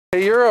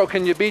Hey Euro,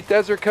 can you beat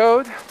Desert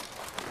Code?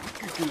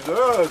 Kick his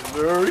ass,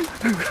 Larry.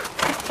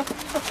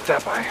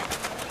 Step by.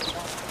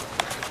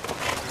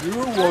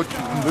 You're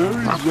watching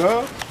Larry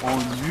Zap on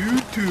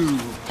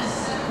YouTube.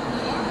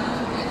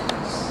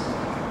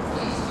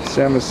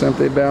 San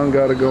Vicente bound,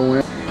 gotta go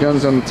in.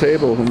 Guns on the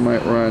table who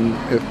might run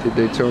if the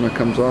Daytona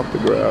comes off the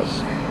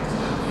grass.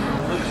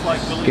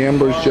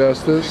 Gambler's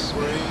Justice.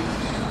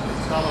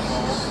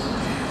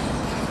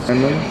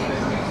 And then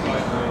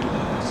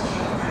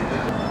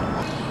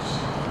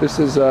this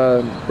is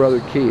Brother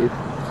Keith.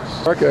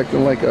 Park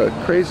acting like a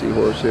crazy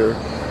horse here.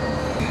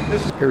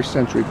 Here's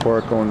Century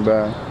Park going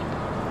back.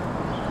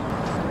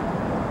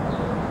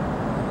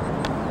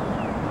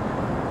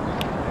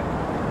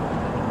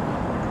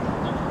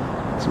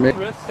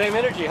 Same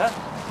energy, huh?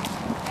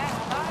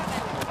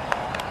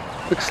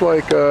 Looks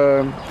like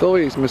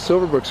Phillies, Miss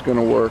Silverbrook's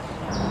gonna work.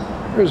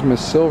 There's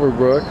Miss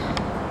Silverbrook.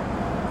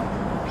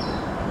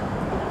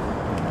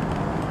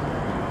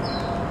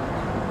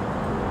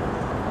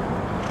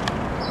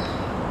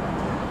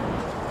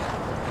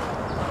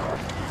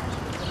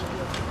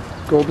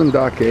 Golden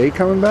Dock A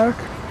coming back.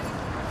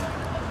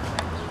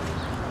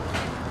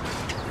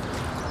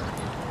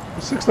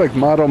 This looks like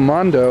Model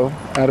Mondo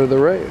out of the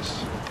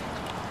race.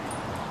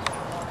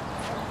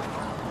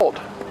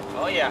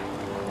 Oh yeah.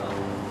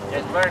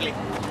 It's early.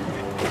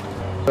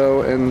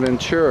 Oh, and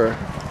Ventura.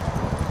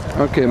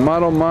 Okay,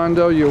 Model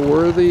Mondo, you're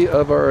worthy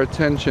of our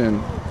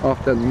attention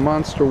off that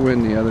monster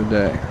win the other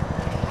day.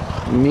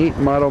 Meet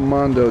Model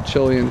Mondo,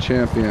 Chilean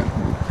champion.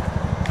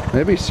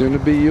 Maybe soon to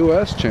be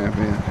U.S.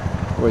 champion.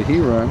 The way he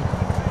run.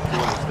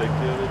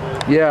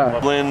 Yeah.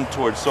 Blend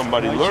towards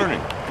somebody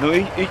learning. No,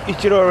 you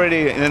should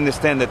already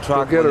understand the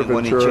track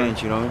when it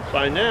changed, you know.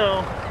 By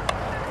now,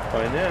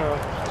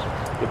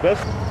 the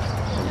best.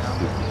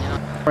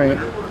 Right.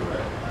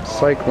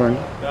 Cycling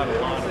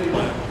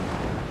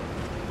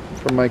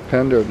for Mike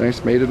Pender.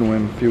 Nice maiden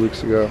win a few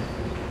weeks ago.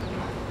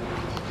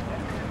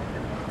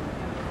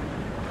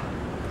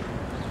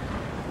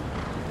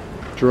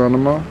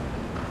 Jeronimo.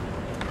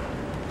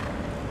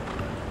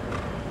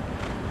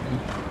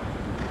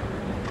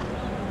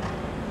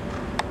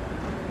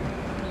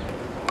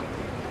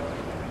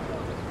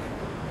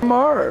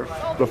 Marv.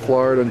 The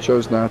Florida and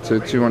chose not to.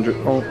 200,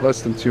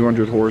 less than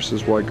 200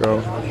 horses. Why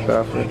go?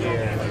 Baffert.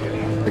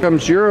 Here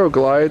comes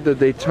Euroglide, the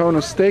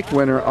Daytona Stake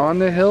winner, on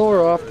the hill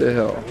or off the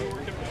hill?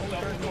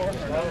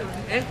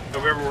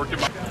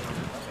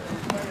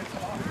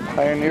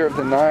 Pioneer of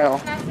the Nile.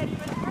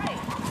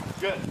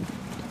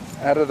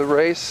 Out of the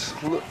race.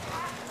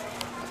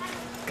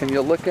 Can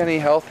you look any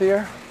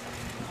healthier?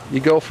 You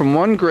go from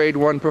one grade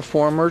 1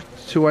 performer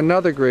to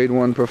another grade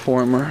 1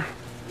 performer.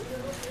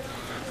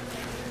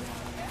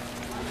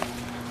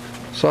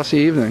 Saucy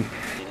Evening.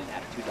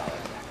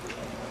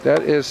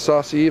 That is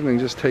Saucy Evening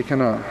just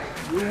taken off.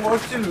 You're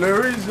watching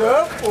Larry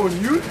Zap on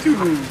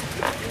YouTube.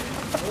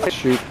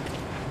 Shoot.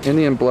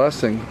 Indian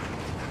Blessing.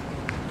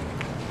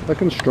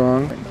 Looking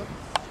strong.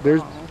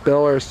 There's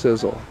Bel Air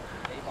Sizzle.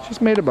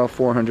 She's made about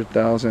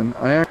 400,000.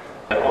 Jockey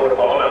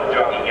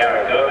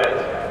Gary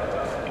Gomez.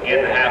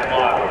 Begin the half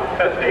mile in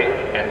 50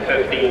 and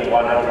 15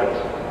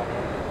 100s.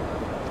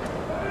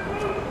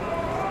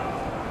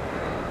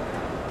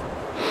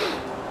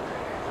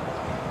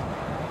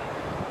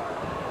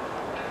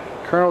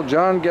 Colonel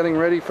John getting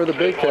ready for the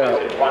big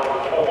cap.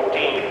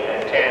 114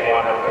 and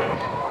 10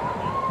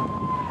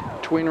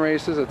 100s. Tween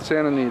races at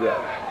Santa Anita.